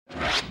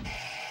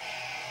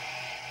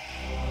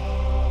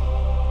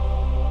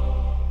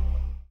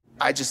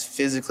I just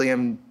physically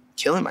am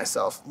killing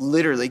myself,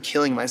 literally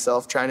killing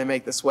myself trying to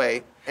make this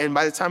weight. And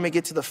by the time I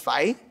get to the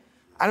fight,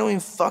 I don't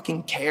even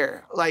fucking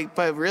care.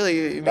 But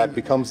really, that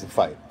becomes the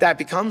fight. That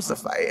becomes the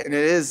fight. And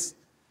it's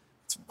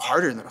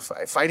harder than a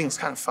fight. Fighting's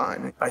kind of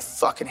fun. I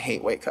fucking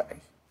hate weight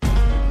cutting.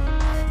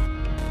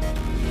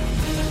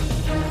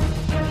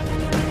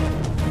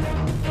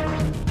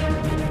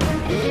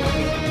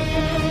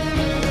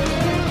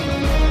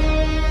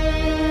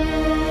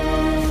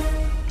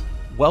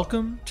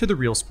 Welcome to the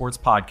Real Sports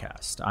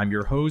Podcast. I'm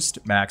your host,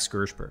 Max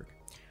Gershberg.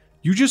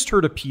 You just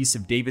heard a piece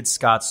of David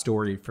Scott's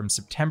story from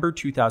September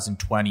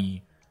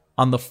 2020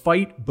 on the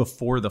fight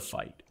before the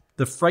fight,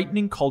 the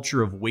frightening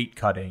culture of weight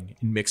cutting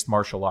in mixed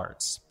martial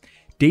arts.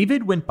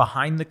 David went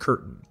behind the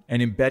curtain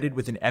and embedded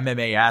with an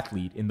MMA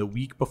athlete in the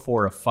week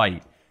before a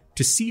fight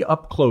to see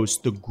up close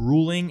the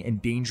grueling and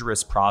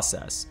dangerous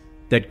process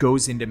that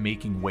goes into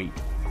making weight.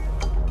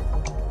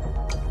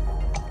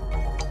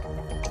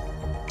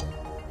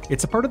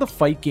 It's a part of the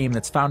fight game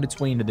that's found its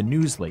way into the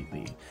news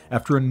lately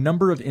after a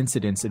number of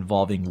incidents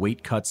involving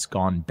weight cuts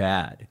gone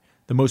bad.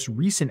 The most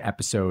recent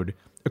episode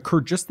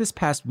occurred just this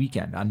past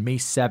weekend on May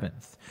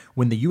 7th,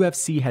 when the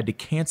UFC had to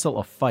cancel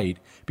a fight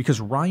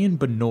because Ryan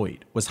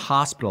Benoit was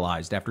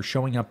hospitalized after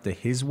showing up to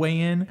his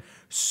weigh-in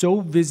so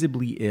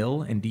visibly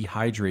ill and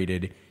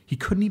dehydrated he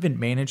couldn't even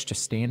manage to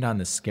stand on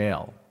the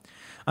scale.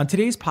 On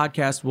today's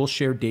podcast, we'll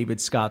share David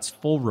Scott's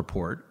full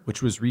report,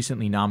 which was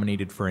recently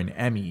nominated for an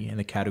Emmy in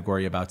the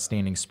category of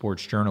Outstanding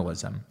Sports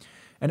Journalism.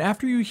 And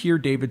after you hear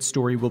David's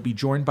story, we'll be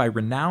joined by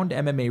renowned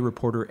MMA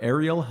reporter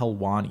Ariel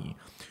Helwani,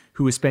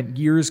 who has spent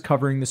years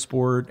covering the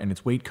sport and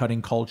its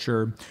weight-cutting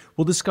culture.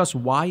 We'll discuss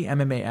why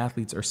MMA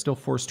athletes are still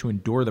forced to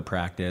endure the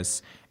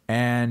practice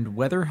and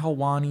whether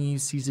Helwani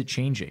sees it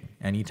changing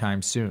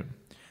anytime soon.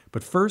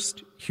 But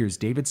first, here's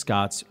David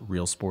Scott's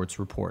Real Sports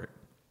Report.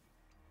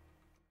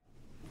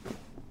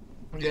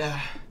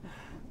 Yeah.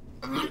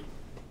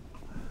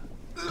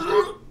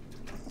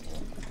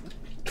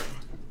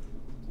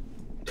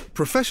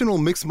 Professional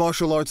mixed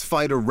martial arts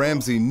fighter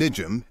Ramsey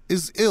Nijem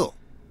is ill,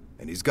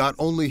 and he's got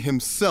only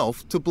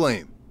himself to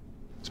blame.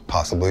 It's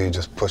possible you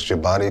just pushed your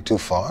body too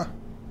far?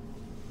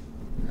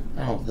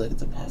 I don't feel like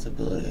it's a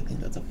possibility. I think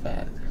that's a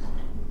fact.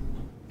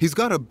 He's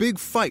got a big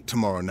fight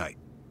tomorrow night,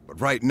 but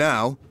right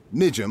now,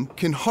 Nijem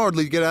can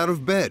hardly get out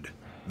of bed.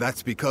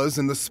 That's because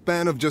in the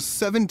span of just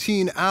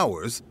 17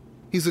 hours,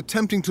 he's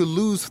attempting to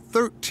lose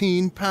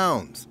 13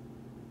 pounds.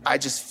 I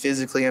just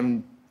physically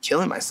am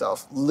killing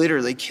myself,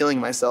 literally killing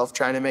myself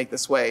trying to make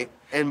this weight.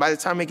 And by the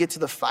time I get to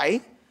the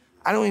fight,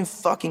 I don't even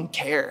fucking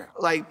care.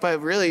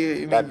 But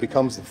really, that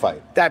becomes the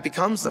fight. That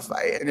becomes the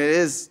fight. And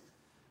it's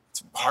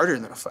harder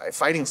than a fight.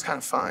 Fighting's kind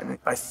of fun.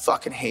 I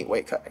fucking hate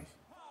weight cutting.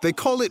 They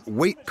call it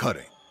weight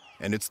cutting,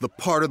 and it's the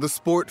part of the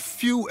sport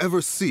few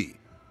ever see.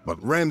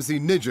 But Ramsey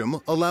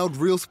Nijem allowed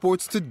Real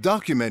Sports to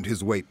document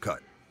his weight cut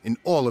in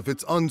all of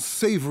its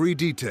unsavory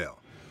detail.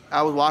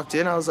 I walked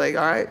in, I was like,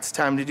 all right, it's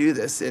time to do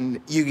this.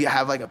 And you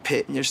have a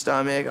pit in your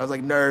stomach. I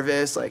was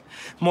nervous,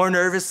 more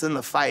nervous than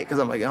the fight, because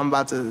I'm I'm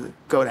about to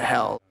go to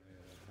hell.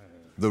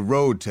 The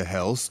road to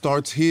hell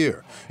starts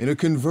here, in a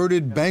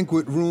converted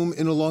banquet room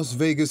in a Las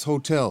Vegas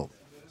hotel.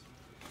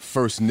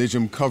 First,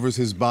 Nijem covers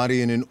his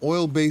body in an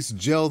oil-based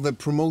gel that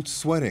promotes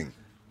sweating.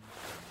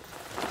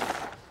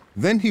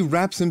 Then he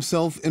wraps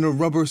himself in a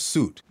rubber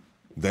suit,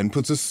 then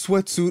puts a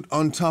sweatsuit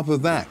on top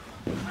of that,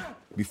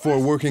 before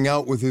working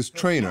out with his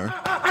trainer,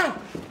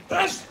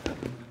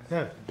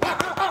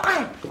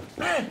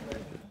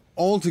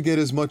 all to get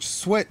as much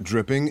sweat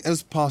dripping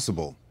as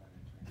possible.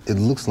 It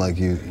looks like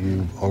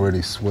you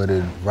already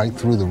sweated right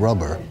through the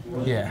rubber.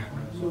 Yeah,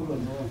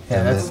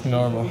 that's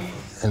normal.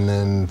 And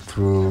then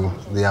through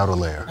the outer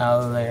layer.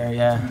 Outer layer,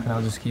 yeah. And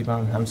I'll just keep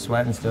on. I'm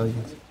sweating still.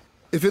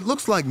 If it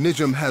looks like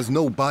Nijem has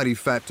no body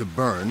fat to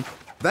burn,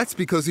 that's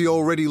because he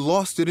already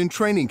lost it in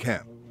training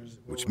camp,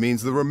 which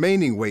means the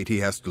remaining weight he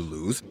has to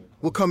lose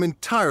will come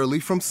entirely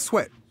from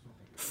sweat,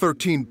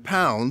 13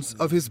 pounds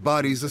of his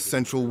body's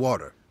essential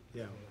water.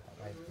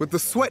 With the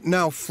sweat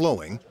now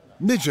flowing,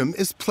 Nijem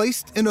is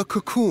placed in a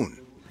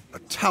cocoon, a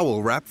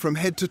towel wrap from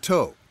head to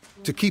toe,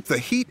 to keep the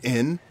heat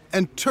in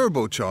and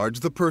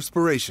turbocharge the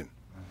perspiration.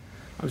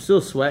 I'm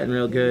still sweating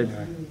real good.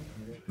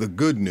 The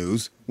good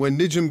news, when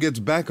Nijem gets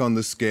back on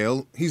the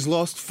scale, he's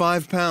lost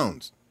 5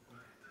 pounds.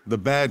 The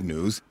bad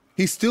news,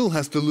 he still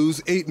has to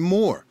lose 8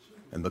 more,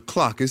 and the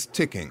clock is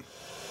ticking.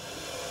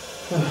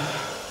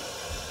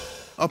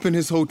 Up in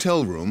his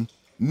hotel room,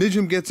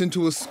 Nijem gets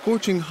into a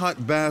scorching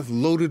hot bath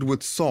loaded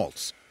with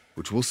salts,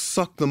 which will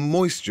suck the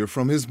moisture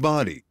from his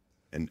body,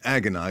 an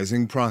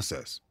agonizing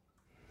process.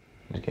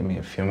 Just give me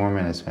a few more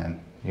minutes, man.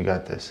 You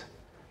got this.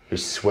 You're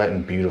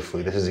sweating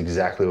beautifully. This is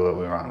exactly what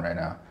we're on right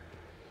now.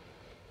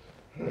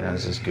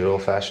 This is good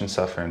old-fashioned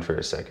suffering for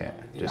a second.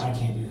 Just, I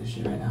can't do this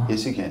shit right now.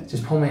 Yes, you can.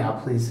 Just pull me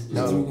out, please.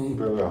 No,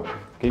 bro. All right,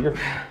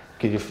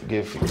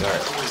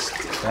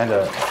 stand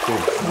up. Good.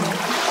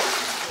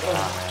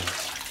 Man.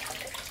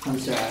 I'm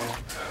sorry.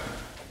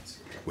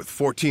 With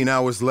 14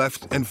 hours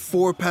left and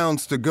 4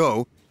 pounds to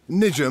go,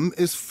 Nijem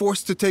is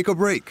forced to take a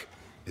break,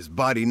 his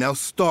body now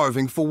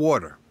starving for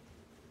water.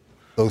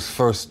 Those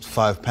first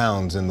 5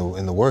 pounds in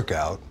the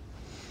workout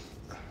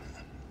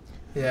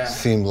Yeah.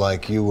 seemed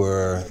like you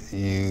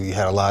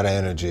had a lot of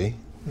energy.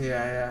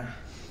 Yeah.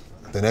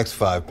 The next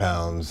 5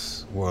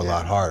 pounds were a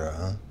lot harder,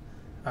 huh?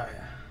 Oh,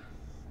 yeah.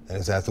 And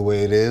is that the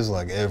way it is?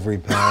 Like every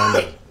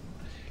pound?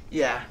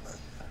 Yeah.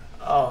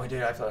 Oh,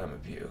 dude, I feel like I'm a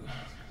puke.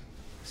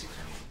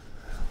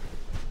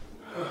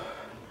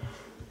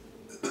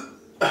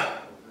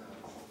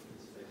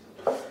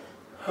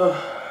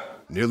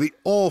 Nearly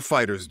all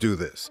fighters do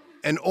this,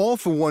 and all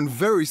for one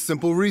very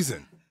simple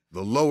reason.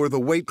 The lower the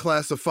weight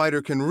class a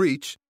fighter can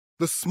reach,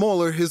 the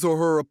smaller his or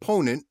her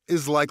opponent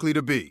is likely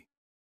to be.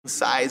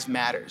 Size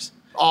matters.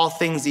 All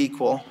things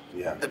equal,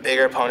 the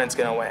bigger opponent's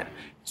gonna win.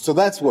 So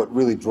that's what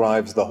really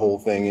drives the whole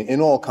thing in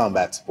all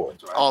combat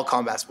sports, right? All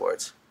combat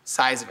sports,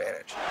 size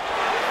advantage.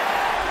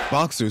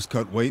 Boxers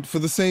cut weight for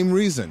the same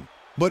reason,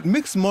 but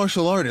mixed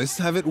martial artists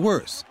have it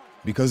worse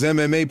because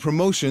MMA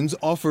promotions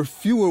offer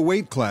fewer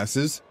weight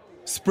classes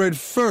spread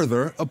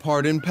further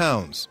apart in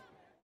pounds.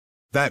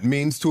 That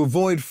means to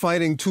avoid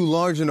fighting too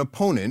large an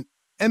opponent,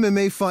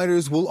 MMA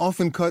fighters will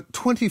often cut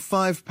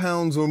 25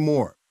 pounds or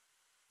more.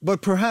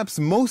 But perhaps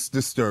most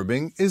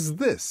disturbing is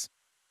this.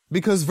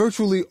 Because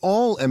virtually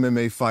all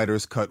MMA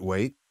fighters cut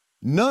weight,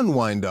 none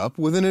wind up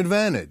with an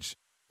advantage.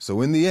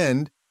 So in the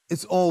end,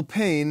 it's all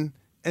pain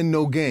and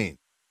no gain.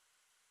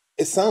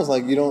 It sounds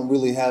like you don't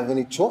really have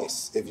any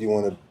choice if you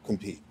want to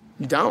compete.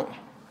 You don't.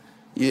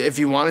 If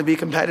you want to be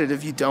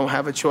competitive, you don't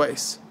have a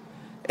choice.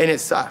 And it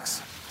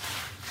sucks.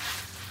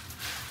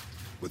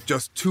 With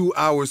just 2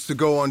 hours to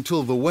go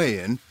until the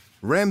weigh-in,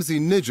 Ramsey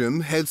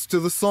Nijum heads to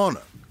the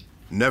sauna.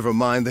 Never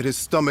mind that his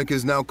stomach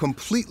is now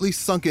completely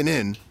sunken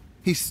in,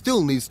 he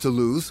still needs to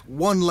lose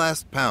one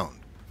last pound.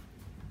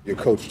 Your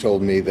coach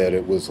told me that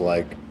it was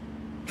like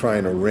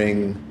trying to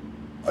wring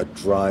a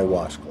dry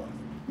washcloth.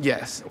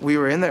 Yes, we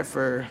were in there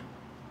for a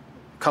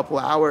couple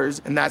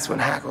hours, and that's when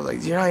Hack was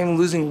like, you're not even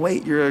losing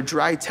weight, you're a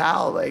dry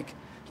towel, like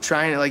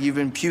trying to, like you've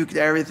been puked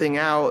everything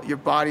out, your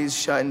body's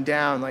shutting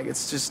down, like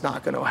it's just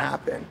not gonna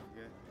happen.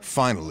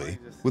 Finally,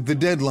 with the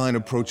deadline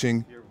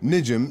approaching,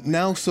 Nijum,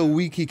 now so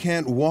weak he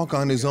can't walk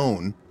on his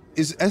own,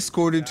 is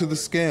escorted to the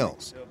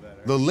scales,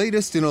 the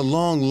latest in a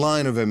long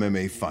line of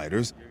MMA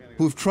fighters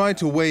who've tried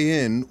to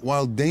weigh in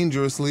while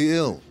dangerously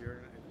ill.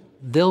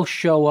 They'll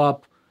show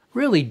up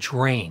really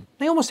drained.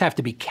 They almost have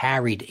to be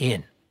carried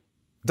in.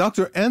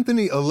 Dr.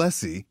 Anthony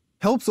Alessi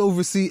helps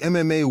oversee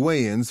MMA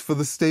weigh-ins for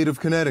the state of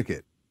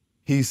Connecticut.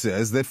 He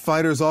says that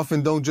fighters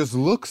often don't just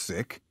look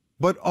sick,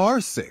 but are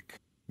sick,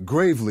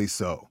 gravely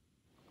so.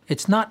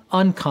 It's not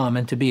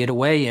uncommon to be at a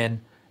weigh-in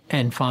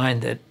and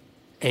find that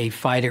a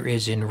fighter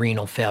is in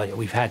renal failure.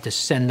 We've had to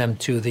send them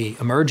to the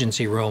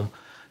emergency room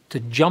to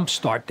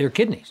jumpstart their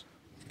kidneys.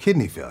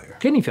 Kidney failure.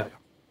 Kidney failure.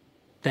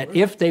 That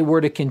if they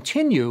were to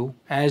continue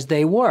as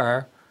they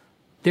were,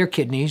 their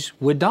kidneys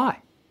would die.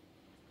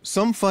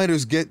 Some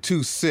fighters get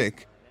too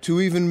sick to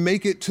even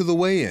make it to the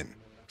weigh-in.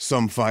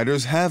 Some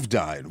fighters have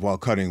died while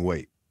cutting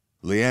weight.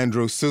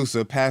 Leandro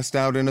Sousa passed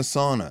out in a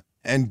sauna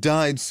and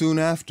died soon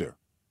after.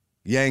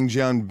 Yang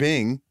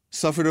Jianbing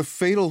suffered a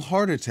fatal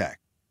heart attack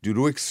due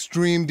to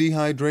extreme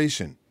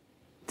dehydration.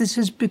 This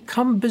has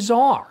become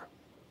bizarre.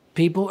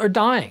 People are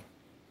dying.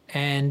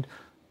 And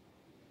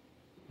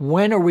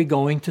when are we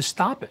going to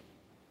stop it?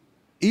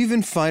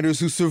 Even fighters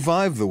who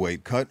survive the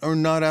weight cut are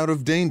not out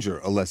of danger,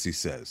 Alessi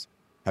says.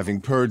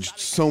 Having purged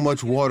so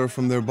much water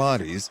from their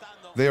bodies,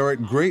 they are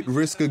at great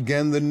risk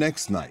again the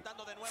next night,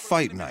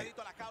 fight night.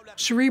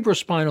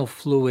 Cerebrospinal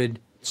fluid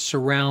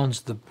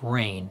surrounds the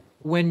brain.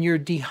 When you're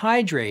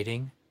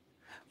dehydrating,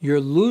 you're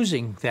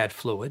losing that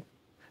fluid,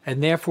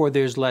 and therefore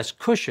there's less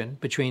cushion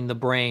between the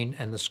brain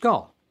and the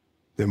skull.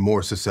 They're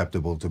more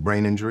susceptible to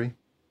brain injury?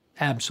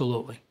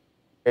 Absolutely.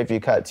 If you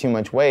cut too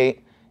much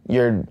weight,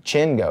 your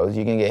chin goes.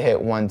 You can get hit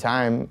one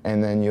time,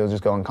 and then you'll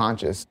just go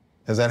unconscious.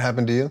 Has that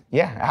happened to you?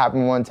 Yeah, it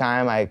happened one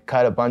time. I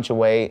cut a bunch of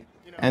weight,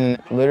 and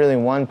literally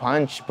one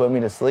punch put me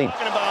to sleep. Just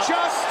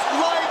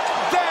like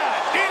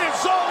that, and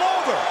it's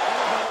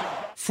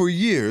all over. For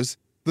years,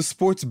 the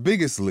sport's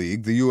biggest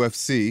league, the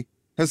UFC,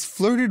 has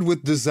flirted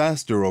with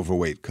disaster over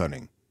weight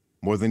cutting.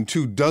 More than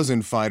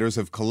 24 fighters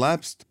have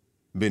collapsed,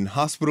 been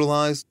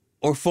hospitalized,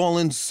 or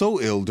fallen so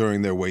ill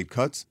during their weight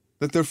cuts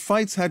that their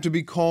fights had to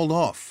be called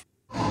off.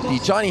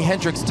 The Johnny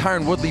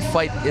Hendricks-Tyron Woodley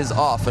fight is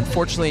off.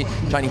 Unfortunately,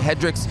 Johnny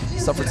Hendricks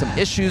suffered some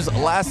issues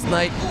last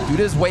night due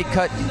to his weight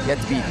cut. He had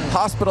to be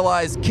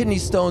hospitalized, kidney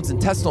stones,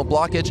 intestinal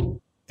blockage.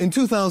 In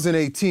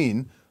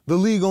 2018, the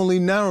league only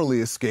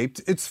narrowly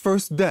escaped its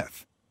first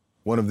death.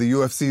 One of the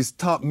UFC's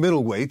top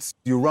middleweights,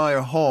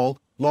 Uriah Hall,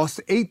 lost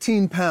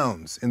 18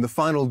 pounds in the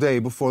final day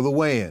before the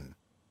weigh-in,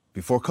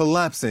 before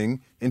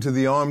collapsing into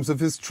the arms of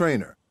his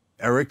trainer,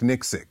 Eric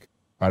Nixick.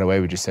 Right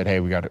away, we just said, hey,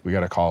 we got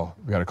to call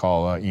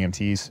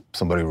EMTs.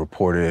 Somebody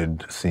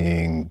reported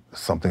seeing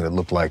something that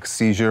looked like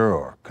seizure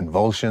or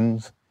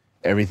convulsions.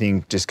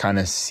 Everything just kind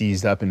of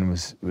seized up and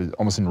was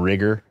almost in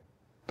rigor.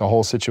 The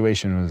whole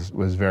situation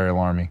was very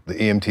alarming. The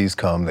EMTs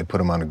come, they put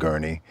him on a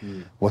gurney.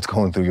 What's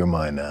going through your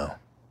mind now?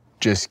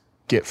 Just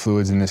get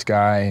fluids in this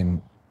guy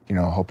and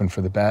hoping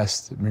for the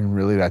best. I mean,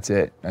 really, that's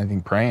it. I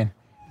think praying.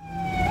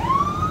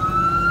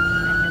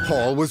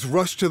 Hall was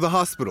rushed to the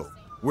hospital,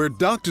 where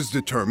doctors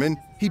determined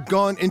he'd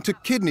gone into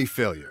kidney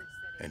failure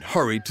and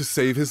hurried to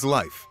save his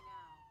life.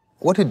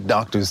 What did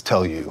doctors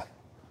tell you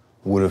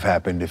would have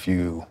happened if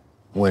you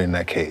went in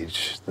that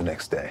cage the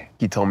next day?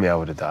 He told me I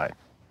would have died.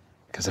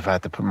 Because if I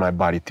had to put my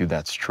body through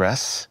that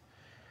stress,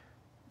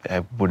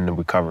 I wouldn't have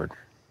recovered.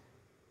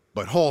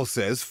 But Hall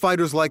says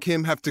fighters like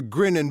him have to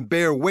grin and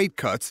bear weight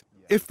cuts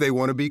if they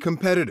want to be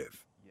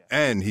competitive.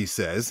 And he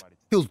says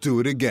he'll do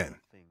it again.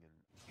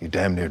 You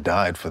damn near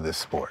died for this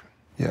sport.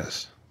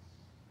 Yes.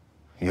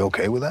 You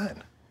okay with that?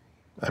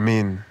 I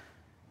mean,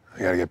 I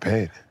gotta get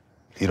paid.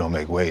 You don't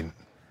make weight.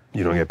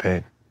 You don't get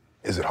paid.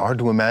 Is it hard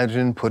to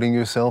imagine putting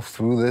yourself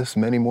through this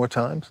many more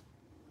times?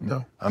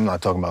 No. I'm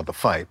not talking about the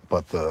fight,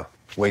 but the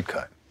weight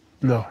cut.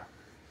 No.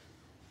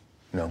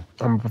 No?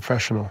 I'm a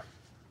professional.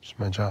 It's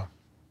my job.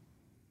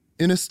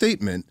 In a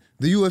statement,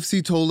 the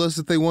UFC told us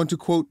that they want to,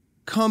 quote,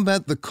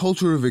 combat the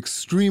culture of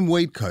extreme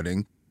weight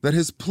cutting that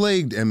has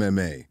plagued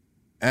MMA,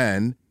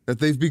 and that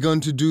they've begun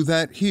to do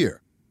that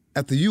here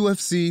at the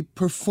UFC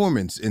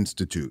Performance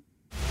Institute.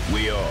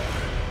 We are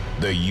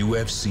the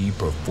UFC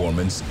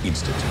Performance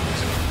Institute.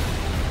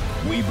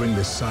 We bring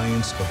the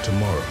science of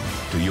tomorrow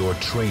to your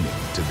training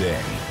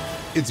today.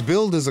 It's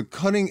billed as a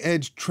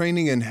cutting-edge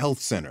training and health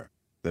center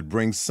that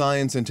brings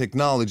science and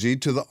technology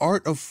to the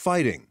art of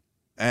fighting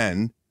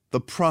and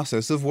the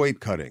process of weight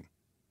cutting.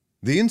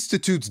 The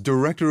Institute's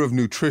Director of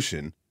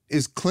Nutrition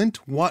is Clint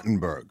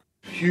Wattenberg.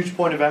 Huge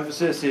point of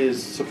emphasis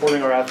is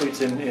supporting our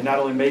athletes in not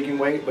only making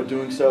weight, but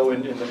doing so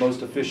in the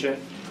most efficient,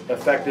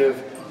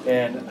 effective,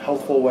 and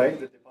healthful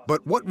way.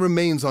 But what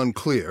remains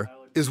unclear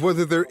is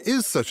whether there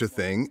is such a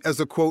thing as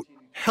a, quote,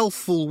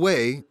 healthful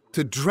way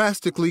to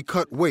drastically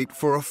cut weight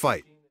for a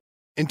fight.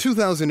 In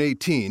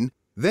 2018,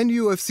 then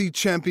UFC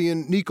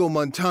champion Nico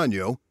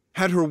Montano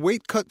had her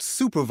weight cut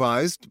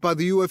supervised by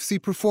the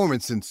UFC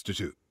Performance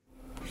Institute.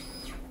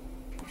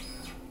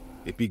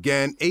 It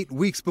began 8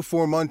 weeks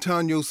before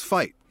Montano's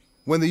fight,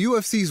 when the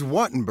UFC's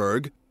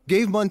Wattenberg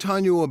gave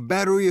Montano a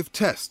battery of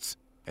tests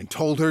and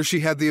told her she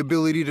had the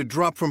ability to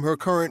drop from her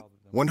current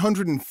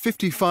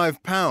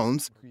 155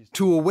 pounds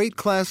to a weight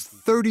class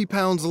 30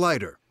 pounds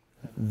lighter.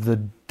 The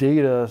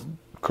data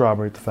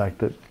corroborate the fact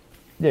that,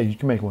 yeah, you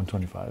can make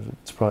 125.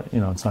 It's probably,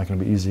 it's not going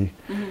to be easy.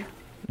 Mm-hmm.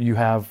 You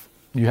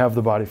have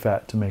the body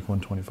fat to make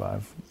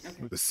 125.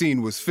 The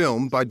scene was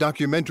filmed by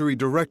documentary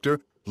director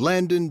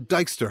Landon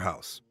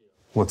Dyksterhouse.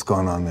 What's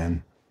going on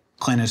then?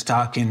 Clint is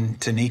talking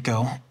to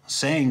Nico,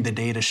 saying the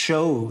data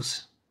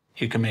shows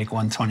you can make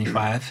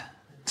 125.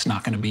 It's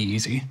not going to be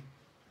easy,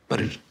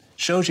 but it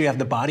shows you have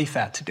the body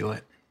fat to do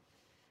it.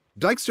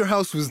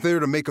 Dyksterhouse was there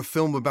to make a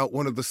film about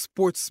one of the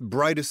sport's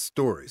brightest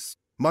stories,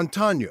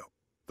 Montano,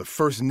 the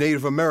first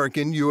Native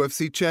American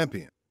UFC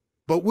champion,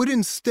 but would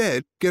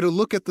instead get a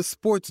look at the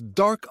sport's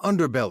dark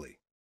underbelly.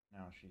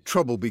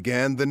 Trouble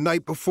began the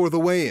night before the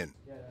weigh-in,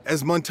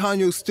 as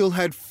Montano still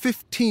had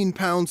 15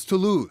 pounds to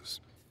lose.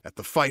 At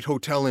the Fight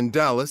Hotel in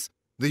Dallas,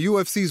 the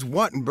UFC's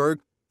Wattenberg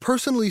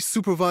personally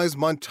supervised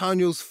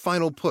Montano's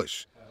final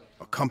push,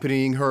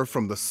 accompanying her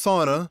from the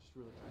sauna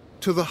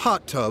to the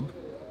hot tub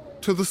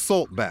to the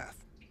salt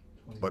bath.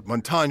 But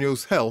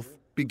Montano's health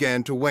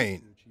began to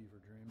wane.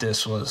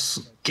 This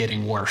was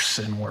getting worse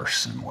and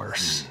worse and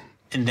worse.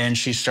 And then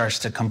she starts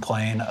to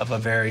complain of a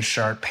very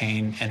sharp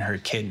pain in her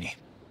kidney.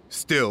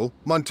 Still,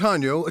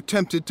 Montano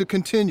attempted to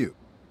continue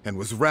and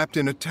was wrapped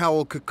in a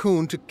towel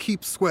cocoon to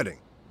keep sweating.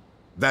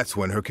 That's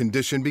when her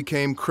condition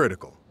became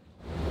critical.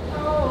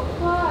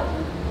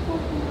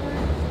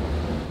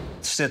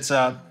 Sits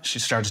up, she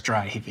starts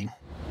dry heaving.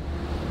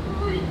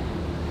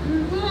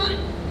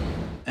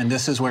 And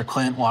this is where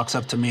Clint walks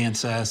up to me and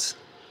says,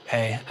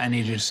 "Hey, I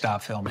need you to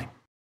stop filming."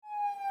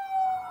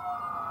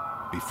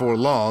 Before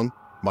long,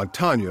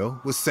 Montano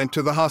was sent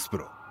to the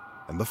hospital,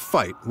 and the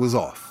fight was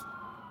off.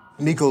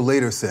 Nico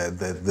later said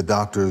that the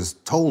doctors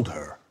told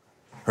her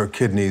her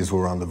kidneys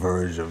were on the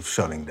verge of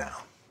shutting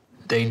down.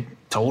 They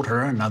told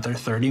her another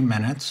 30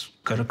 minutes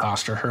could have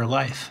cost her her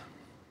life.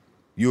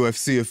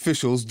 UFC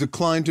officials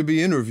declined to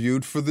be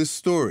interviewed for this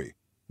story,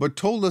 but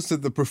told us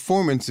that the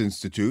Performance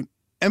Institute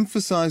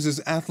emphasizes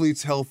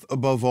athletes' health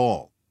above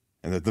all,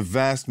 and that the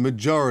vast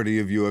majority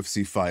of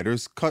UFC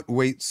fighters cut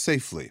weight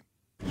safely.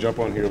 Jump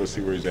on here, let's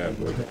see where he's at.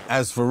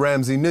 As for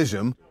Ramsey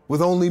Nijem,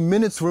 with only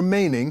minutes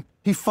remaining,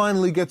 he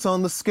finally gets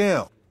on the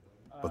scale.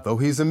 But though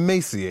he's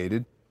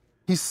emaciated,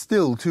 he's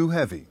still too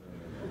heavy.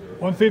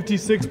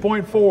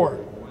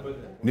 156.4.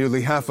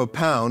 Nearly half a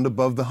pound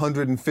above the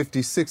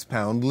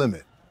 156-pound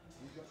limit.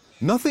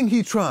 Nothing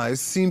he tries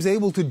seems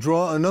able to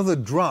draw another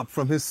drop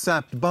from his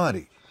sapped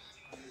body.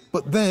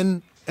 But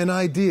then, an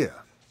idea.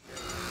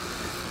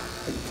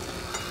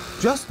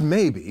 Just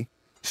maybe,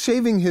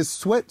 shaving his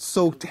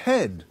sweat-soaked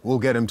head will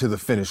get him to the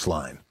finish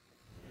line.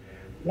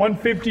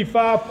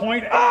 155.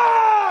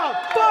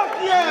 Ah!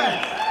 Fuck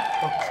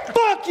yes!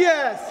 Fuck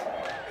yes!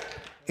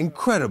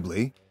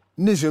 Incredibly,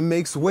 Nijem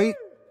makes weight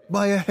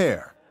by a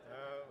hair.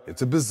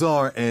 It's a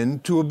bizarre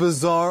end to a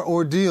bizarre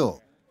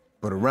ordeal.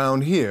 But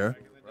around here,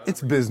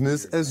 it's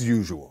business as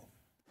usual.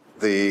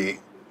 The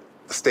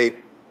State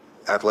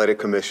Athletic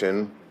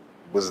Commission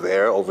was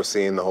there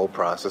overseeing the whole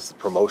process. The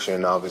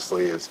promotion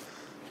obviously is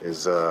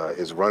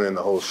running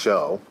the whole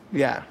show.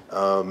 Yeah.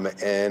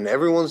 And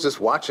everyone's just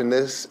watching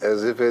this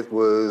as if it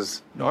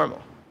was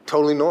normal.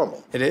 Totally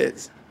normal. It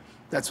is.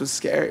 That's what's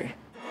scary.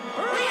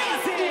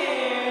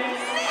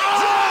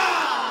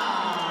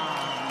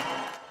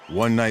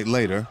 One night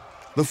later,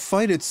 the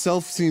fight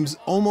itself seems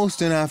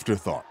almost an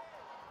afterthought.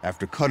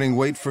 After cutting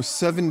weight for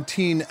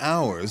 17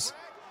 hours,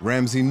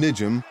 Ramsey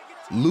Nijem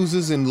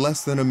loses in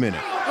less than a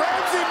minute.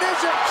 Ramsey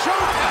Nijem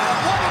choked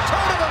out. What a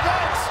turn of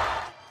events.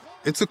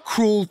 It's a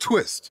cruel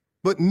twist,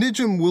 but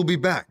Nijem will be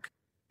back.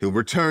 He'll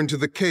return to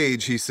the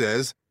cage, he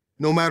says,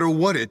 no matter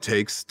what it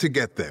takes to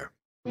get there.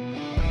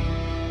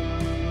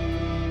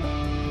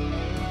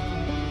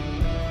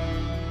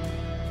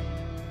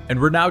 And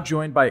we're now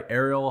joined by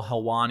Ariel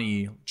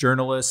Helwani,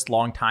 journalist,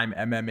 longtime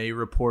MMA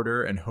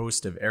reporter, and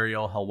host of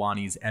Ariel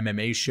Helwani's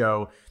MMA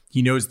show.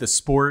 He knows the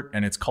sport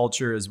and its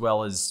culture as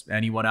well as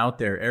anyone out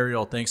there.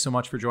 Ariel, thanks so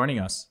much for joining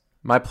us.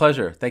 My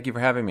pleasure. Thank you for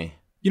having me.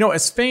 You know,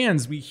 as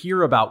fans, we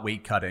hear about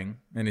weight cutting,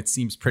 and it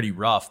seems pretty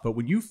rough. But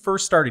when you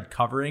first started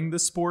covering the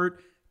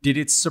sport, did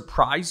it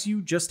surprise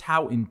you just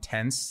how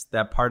intense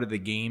that part of the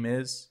game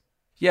is?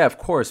 Yeah, of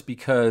course,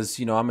 because,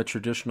 I'm a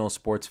traditional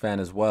sports fan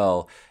as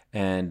well.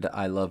 And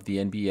I love the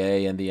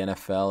NBA and the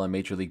NFL and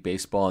Major League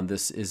Baseball, and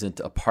this isn't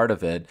a part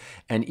of it.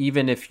 And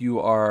even if you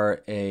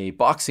are a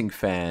boxing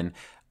fan,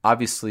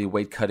 obviously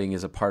weight cutting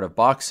is a part of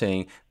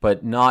boxing,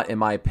 but not, in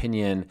my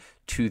opinion,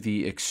 to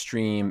the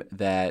extreme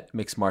that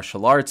mixed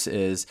martial arts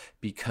is,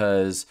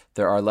 because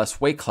there are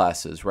less weight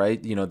classes,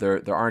 right?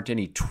 There aren't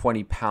any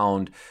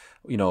 20-pound,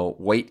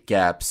 weight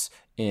gaps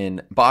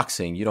in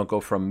boxing. You don't go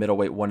from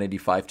middleweight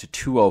 185 to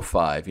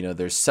 205.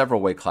 There's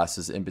several weight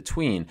classes in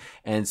between.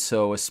 And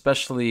so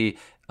especially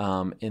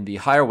in the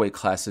higher weight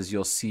classes,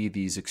 you'll see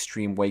these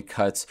extreme weight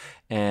cuts.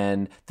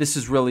 And this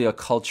is really a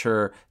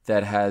culture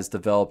that has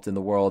developed in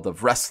the world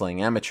of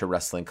wrestling, amateur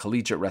wrestling,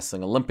 collegiate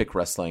wrestling, Olympic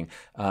wrestling.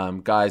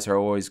 Guys are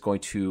always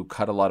going to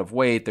cut a lot of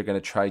weight. They're going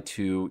to try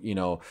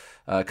to,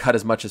 cut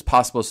as much as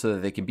possible so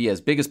that they can be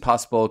as big as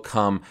possible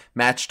come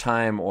match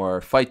time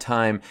or fight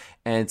time.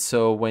 And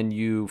so when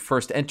you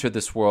first enter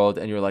this world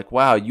and you're like,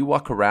 wow, you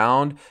walk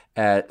around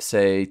at,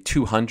 say,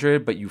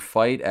 200, but you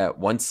fight at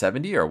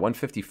 170 or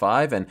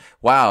 155, and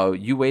wow,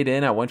 you weighed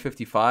in at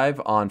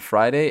 155 on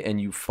Friday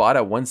and you fought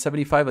at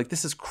 175. Like,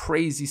 this is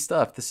crazy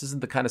stuff. This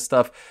isn't the kind of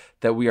stuff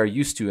that we are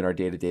used to in our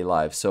day-to-day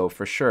lives. So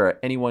for sure,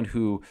 anyone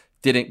who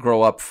didn't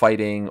grow up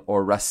fighting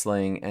or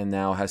wrestling and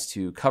now has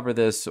to cover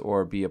this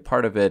or be a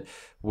part of it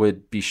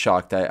would be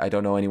shocked. I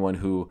don't know anyone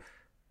who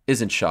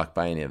isn't shocked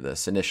by any of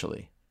this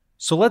initially.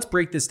 So let's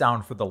break this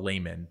down for the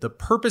layman. The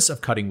purpose of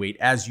cutting weight,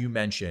 as you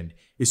mentioned,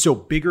 is so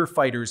bigger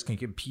fighters can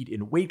compete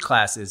in weight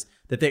classes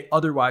that they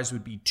otherwise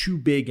would be too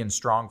big and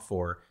strong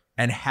for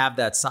and have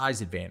that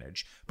size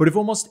advantage. But if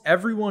almost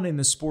everyone in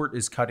the sport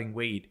is cutting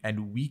weight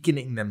and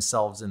weakening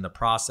themselves in the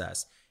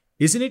process,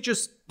 isn't it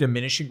just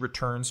diminishing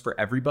returns for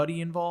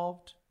everybody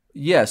involved?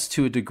 Yes,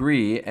 to a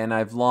degree, and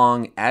I've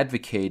long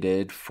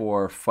advocated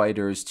for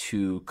fighters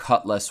to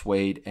cut less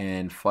weight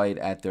and fight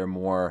at their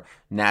more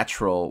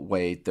natural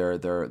weight,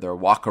 their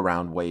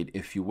walk-around weight,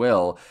 if you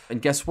will.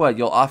 And guess what?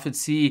 You'll often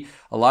see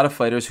a lot of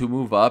fighters who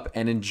move up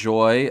and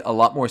enjoy a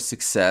lot more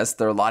success.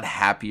 They're a lot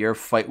happier.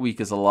 Fight week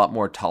is a lot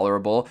more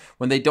tolerable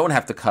when they don't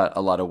have to cut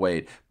a lot of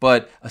weight.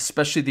 But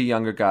especially the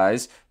younger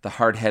guys, the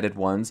hard-headed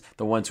ones,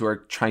 the ones who are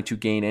trying to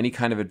gain any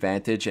kind of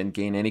advantage and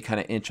gain any kind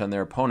of inch on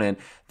their opponent,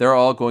 they're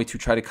all going to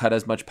try to cut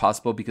as much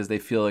possible because they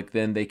feel like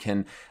then they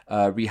can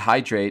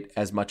rehydrate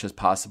as much as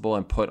possible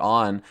and put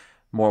on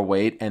more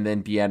weight and then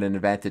be at an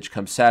advantage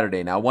come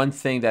Saturday. Now, one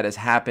thing that has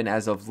happened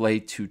as of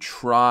late to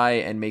try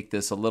and make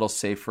this a little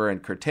safer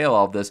and curtail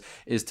all of this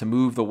is to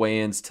move the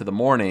weigh-ins to the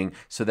morning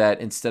so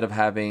that instead of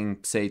having,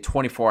 say,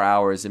 24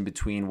 hours in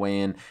between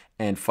weigh-in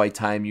and fight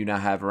time, you now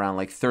have around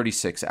like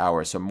 36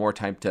 hours. So more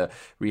time to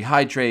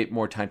rehydrate,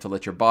 more time to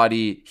let your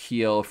body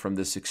heal from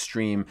this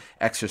extreme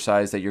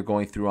exercise that you're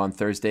going through on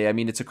Thursday. I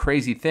mean, it's a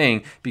crazy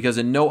thing because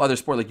in no other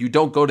sport, like you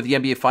don't go to the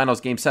NBA Finals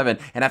Game 7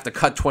 and have to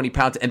cut 20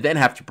 pounds and then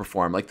have to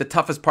perform. Like the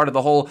toughest part of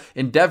the whole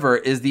endeavor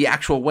is the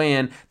actual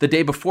weigh-in the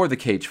day before the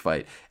cage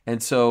fight.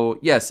 And so,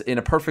 yes, in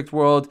a perfect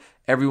world,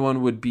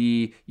 everyone would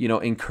be,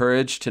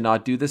 encouraged to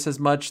not do this as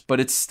much, but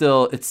it's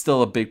still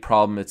a big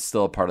problem. It's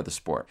still a part of the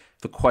sport.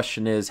 The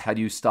question is, how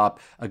do you stop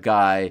a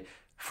guy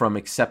from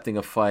accepting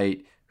a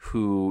fight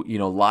who,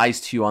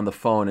 lies to you on the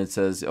phone and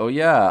says, oh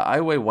yeah,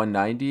 I weigh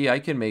 190, I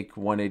can make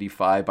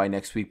 185 by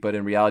next week, but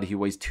in reality he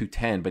weighs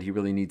 210, but he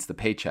really needs the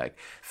paycheck.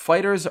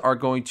 Fighters are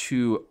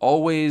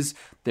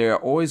they're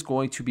always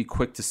going to be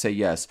quick to say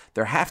yes.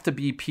 There have to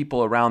be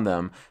people around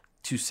them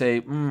to say,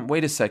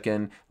 wait a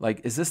second,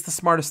 like, is this the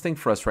smartest thing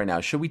for us right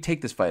now? Should we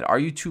take this fight? Are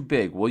you too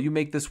big? Will you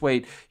make this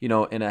weight, in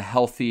a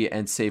healthy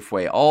and safe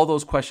way? All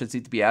those questions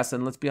need to be asked.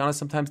 And let's be honest,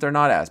 sometimes they're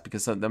not asked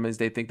because sometimes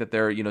they think that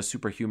they're,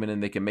 superhuman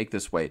and they can make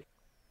this weight.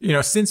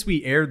 Since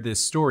we aired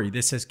this story,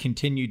 this has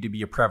continued to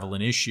be a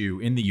prevalent issue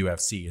in the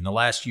UFC. In the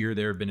last year,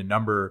 there have been a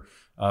number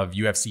of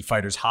UFC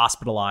fighters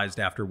hospitalized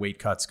after weight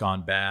cuts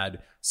gone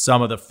bad.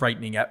 Some of the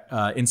frightening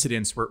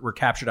incidents were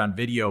captured on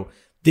video.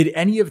 Did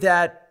any of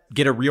that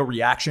get a real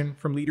reaction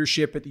from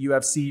leadership at the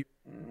UFC?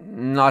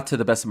 Not to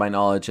the best of my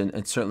knowledge,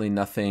 and certainly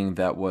nothing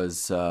that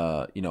was,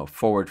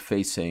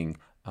 forward-facing.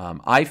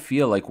 I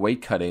feel like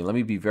weight cutting, let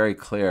me be very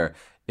clear,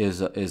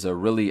 is a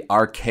really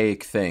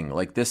archaic thing.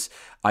 Like this,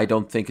 I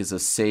don't think is a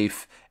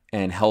safe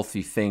and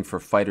healthy thing for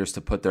fighters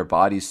to put their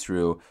bodies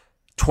through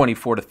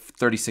 24 to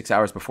 36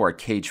 hours before a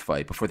cage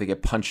fight, before they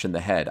get punched in the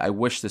head. I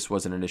wish this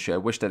wasn't an issue. I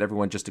wish that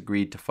everyone just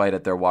agreed to fight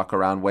at their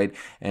walk-around weight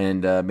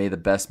and may the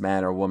best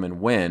man or woman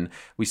win.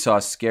 We saw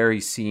a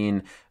scary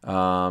scene,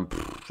 a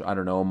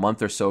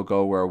month or so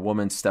ago where a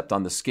woman stepped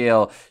on the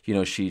scale.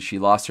 She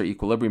lost her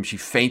equilibrium. She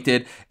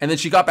fainted, and then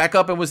she got back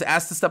up and was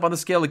asked to step on the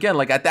scale again.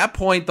 Like, at that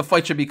point, the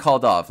fight should be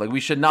called off. Like,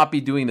 we should not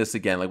be doing this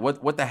again. Like,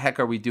 what the heck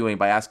are we doing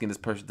by asking this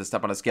person to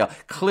step on a scale?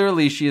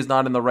 Clearly, she is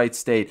not in the right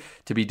state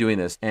to be doing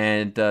this.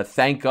 And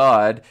thank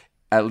God,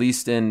 at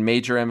least in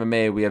major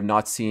MMA, we have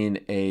not seen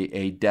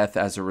a death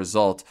as a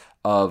result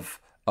of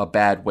a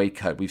bad weight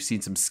cut. We've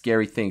seen some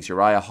scary things.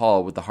 Uriah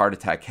Hall with the heart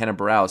attack, Kenan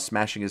Barrow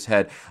smashing his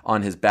head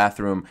on his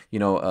bathroom,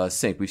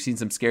 sink. We've seen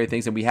some scary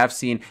things, and we have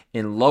seen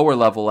in lower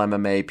level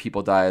MMA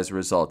people die as a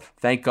result.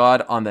 Thank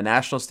God on the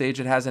national stage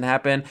it hasn't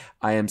happened.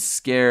 I am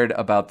scared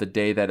about the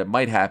day that it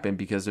might happen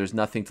because there's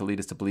nothing to lead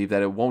us to believe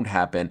that it won't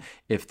happen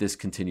if this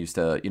continues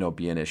to,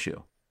 be an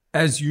issue.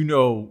 As you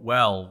know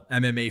well,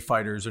 MMA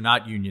fighters are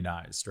not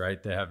unionized,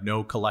 right? They have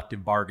no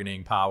collective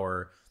bargaining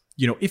power.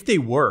 If they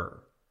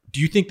were,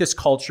 do you think this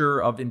culture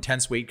of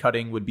intense weight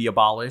cutting would be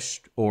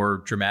abolished or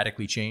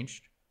dramatically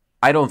changed?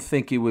 I don't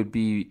think it would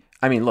be.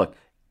 I mean, look,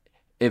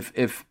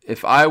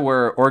 if I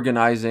were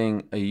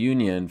organizing a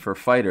union for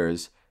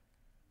fighters,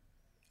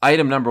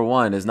 item number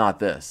one is not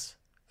this.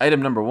 Item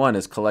number one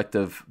is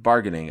collective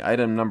bargaining.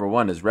 Item number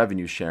one is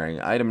revenue sharing.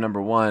 Item number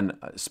one,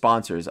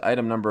 sponsors.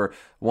 Item number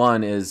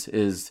one is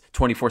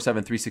 24/7,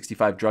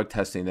 365 drug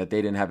testing that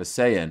they didn't have a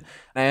say in.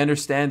 I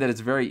understand that it's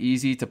very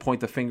easy to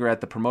point the finger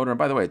at the promoter. And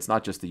by the way, it's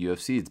not just the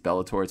UFC, it's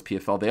Bellator, it's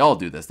PFL. They all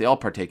do this. They all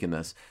partake in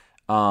this.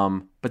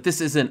 But this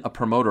isn't a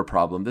promoter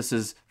problem. This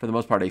is, for the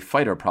most part, a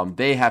fighter problem.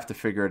 They have to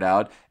figure it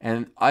out.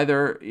 And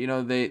either,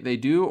 they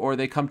do, or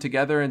they come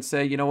together and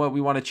say, you know what, we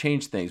want to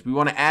change things. We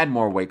want to add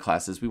more weight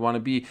classes. We want to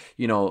be,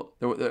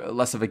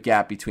 less of a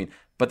gap between.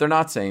 But they're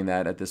not saying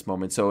that at this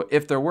moment. So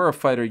if there were a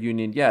fighter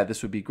union, yeah,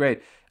 this would be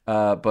great.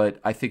 But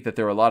I think that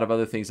there are a lot of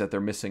other things that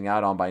they're missing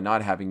out on by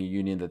not having a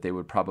union that they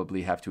would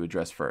probably have to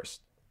address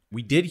first.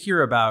 We did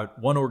hear about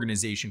one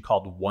organization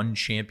called One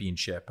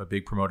Championship, a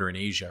big promoter in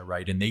Asia,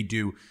 right? And they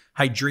do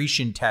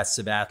hydration tests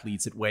of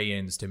athletes at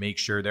weigh-ins to make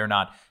sure they're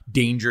not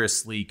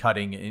dangerously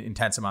cutting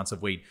intense amounts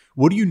of weight.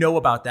 What do you know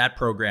about that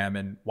program,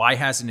 and why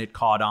hasn't it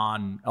caught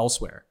on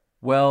elsewhere?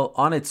 Well,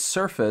 on its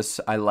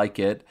surface, I like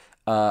it.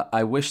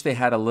 I wish they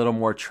had a little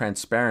more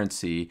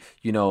transparency.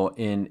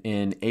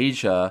 In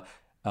Asia,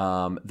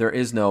 there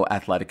is no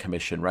athletic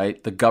commission,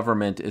 right? The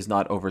government is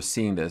not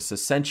overseeing this.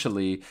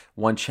 Essentially,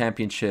 One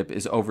Championship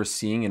is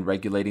overseeing and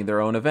regulating their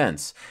own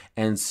events.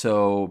 And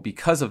so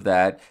because of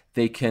that,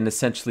 they can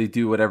essentially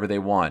do whatever they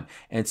want.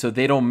 And so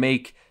they don't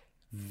make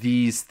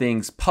these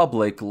things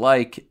public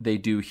like they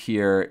do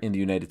here in the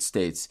United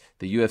States.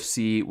 The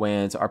UFC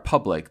weigh-ins are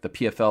public. The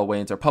PFL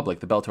weigh-ins are public.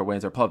 The Bellator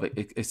weigh-ins are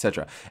public,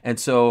 etc. And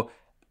so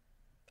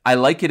I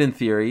like it in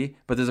theory,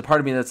 but there's a part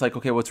of me that's like,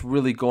 okay, what's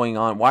really going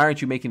on? Why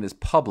aren't you making this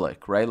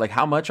public, right? Like,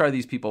 how much are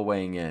these people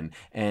weighing in,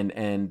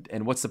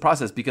 and what's the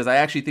process? Because I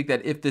actually think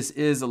that if this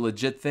is a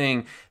legit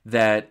thing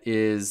that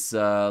is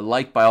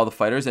liked by all the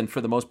fighters, and for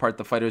the most part,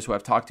 the fighters who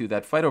I've talked to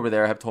that fight over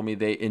there have told me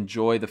they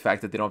enjoy the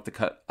fact that they don't have to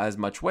cut as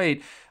much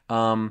weight.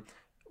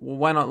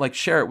 Why not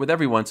share it with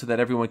everyone so that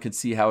everyone can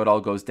see how it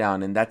all goes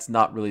down? And that's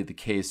not really the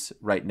case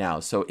right now.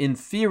 So in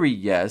theory,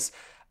 yes.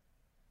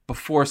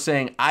 Before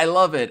saying, I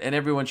love it and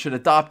everyone should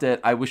adopt it,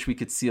 I wish we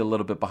could see a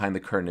little bit behind the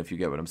curtain, if you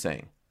get what I'm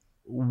saying.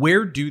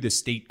 Where do the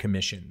state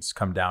commissions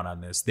come down on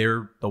this?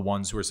 They're the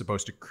ones who are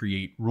supposed to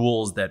create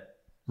rules that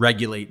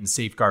regulate and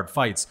safeguard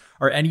fights.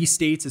 Are any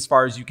states, as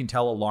far as you can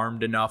tell,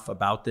 alarmed enough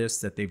about this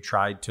that they've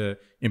tried to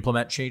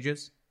implement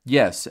changes?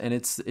 Yes, and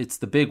it's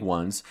the big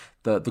ones.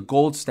 The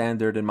gold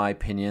standard, in my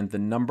opinion, the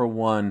number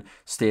one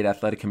state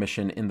athletic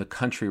commission in the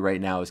country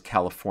right now is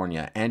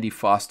California. Andy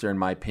Foster, in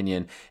my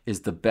opinion,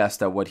 is the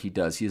best at what he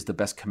does. He is the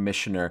best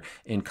commissioner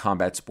in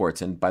combat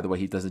sports. And by the way,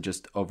 he doesn't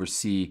just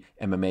oversee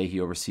MMA, he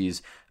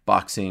oversees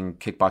boxing,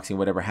 kickboxing,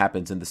 whatever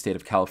happens in the state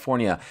of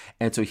California.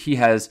 And so he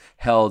has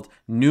held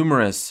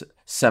numerous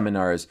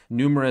seminars,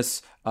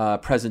 numerous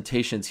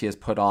presentations he has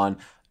put on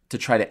to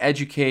try to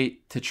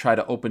educate, to try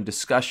to open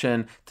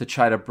discussion, to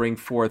try to bring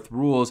forth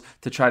rules,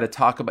 to try to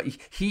talk about.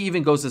 He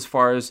even goes as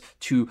far as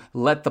to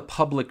let the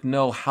public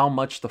know how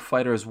much the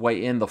fighters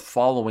weigh in the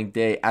following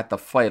day at the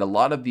fight. A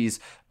lot of these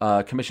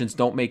commissions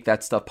don't make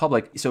that stuff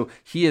public. So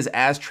he is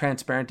as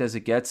transparent as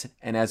it gets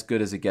and as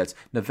good as it gets.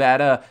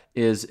 Nevada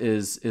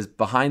is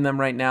behind them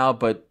right now,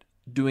 but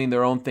doing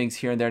their own things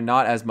here and there,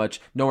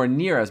 nowhere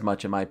near as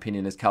much, in my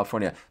opinion, as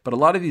California. But a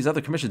lot of these other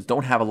commissions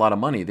don't have a lot of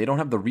money. They don't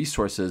have the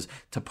resources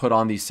to put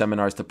on these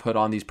seminars, to put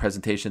on these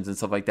presentations and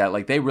stuff like that.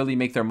 Like, they really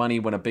make their money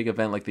when a big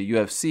event like the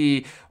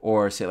UFC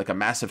or, say, like a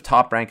massive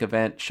Top Rank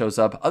event shows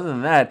up. Other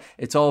than that,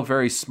 it's all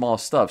very small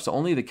stuff. So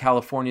only the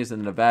Californias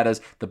and the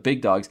Nevadas, the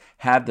big dogs,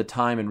 have the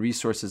time and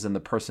resources and the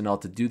personnel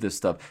to do this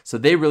stuff. So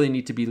they really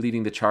need to be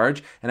leading the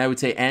charge. And I would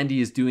say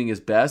Andy is doing his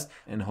best,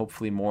 and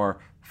hopefully more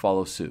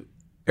follow suit.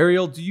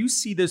 Ariel, do you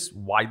see this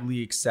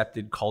widely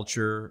accepted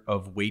culture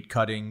of weight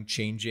cutting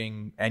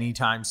changing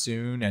anytime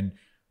soon? And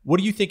what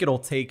do you think it'll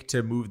take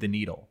to move the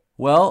needle?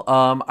 Well,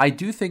 I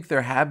do think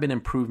there have been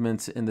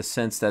improvements in the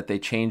sense that they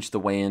changed the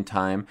weigh-in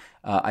time.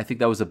 I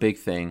think that was a big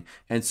thing.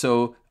 And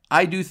so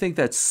I do think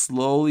that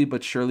slowly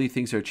but surely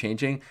things are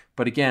changing.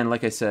 But again,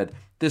 like I said,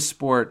 this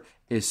sport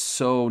is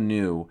so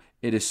new.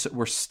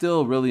 We're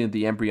still really in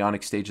the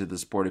embryonic stage of the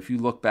sport. If you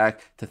look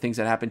back to things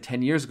that happened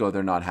 10 years ago,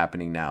 they're not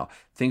happening now.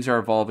 Things are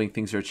evolving,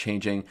 things are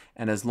changing.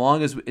 And as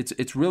long as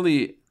it's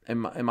really, in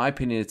my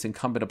opinion, it's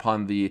incumbent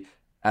upon the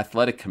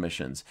athletic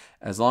commissions.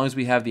 As long as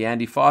we have the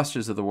Andy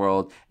Fosters of the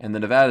world and the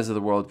Nevadas of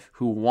the world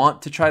who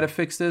want to try to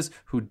fix this,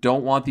 who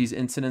don't want these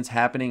incidents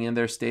happening in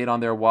their state on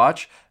their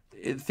watch,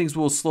 things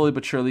will slowly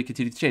but surely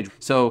continue to change.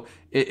 So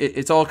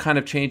it's all kind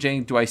of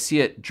changing. Do I see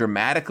it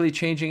dramatically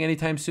changing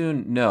anytime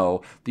soon?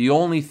 No. The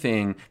only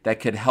thing that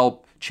could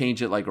help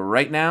change it like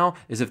right now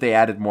is if they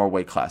added more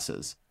weight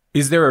classes.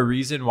 Is there a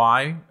reason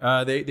why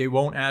they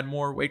won't add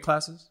more weight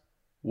classes?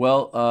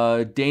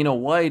 Well, Dana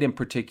White in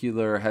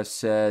particular has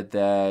said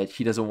that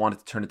he doesn't want it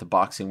to turn into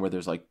boxing where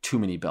there's like too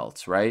many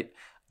belts, right?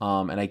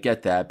 And I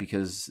get that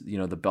because,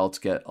 the belts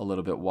get a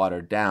little bit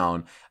watered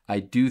down.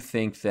 I do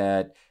think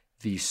that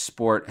the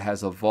sport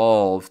has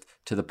evolved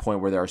to the point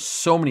where there are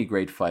so many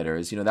great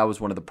fighters. That was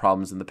one of the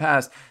problems in the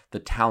past. The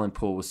talent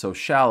pool was so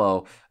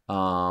shallow.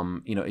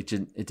 It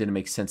didn't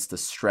make sense to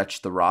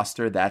stretch the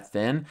roster that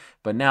thin.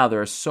 But now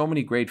there are so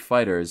many great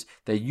fighters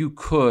that you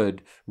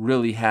could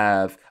really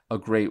have a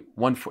great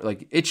one.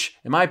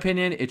 In my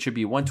opinion, it should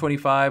be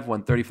 125,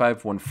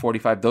 135,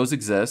 145. Those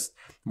exist.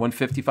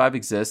 155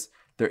 exists.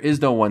 There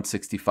is no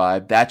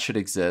 165. That should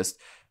exist.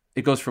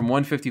 It goes from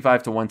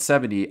 155 to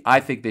 170. I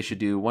think they should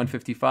do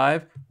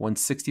 155,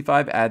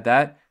 165, add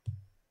that,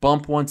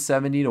 bump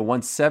 170 to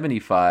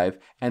 175,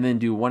 and then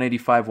do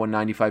 185,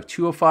 195,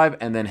 205,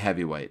 and then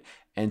heavyweight.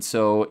 And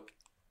so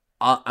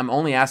I'm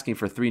only asking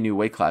for 3 new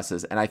weight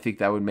classes, and I think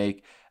that would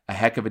make a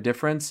heck of a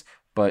difference,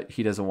 but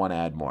he doesn't want to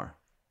add more.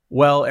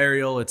 Well,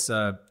 Ariel, it's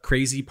a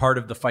crazy part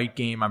of the fight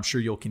game. I'm sure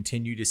you'll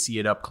continue to see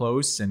it up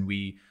close, and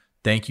we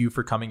thank you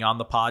for coming on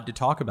the pod to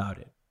talk about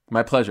it.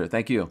 My pleasure.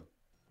 Thank you.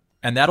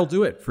 And that'll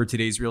do it for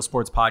today's Real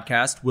Sports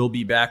Podcast. We'll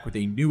be back with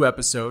a new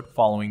episode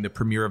following the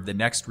premiere of the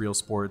next Real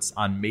Sports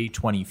on May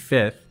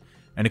 25th.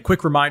 And a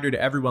quick reminder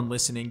to everyone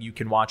listening, you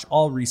can watch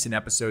all recent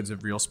episodes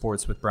of Real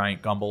Sports with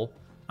Bryant Gumbel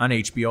on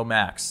HBO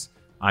Max.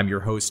 I'm your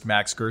host,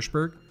 Max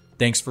Gershberg.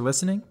 Thanks for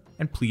listening,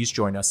 and please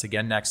join us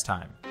again next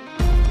time.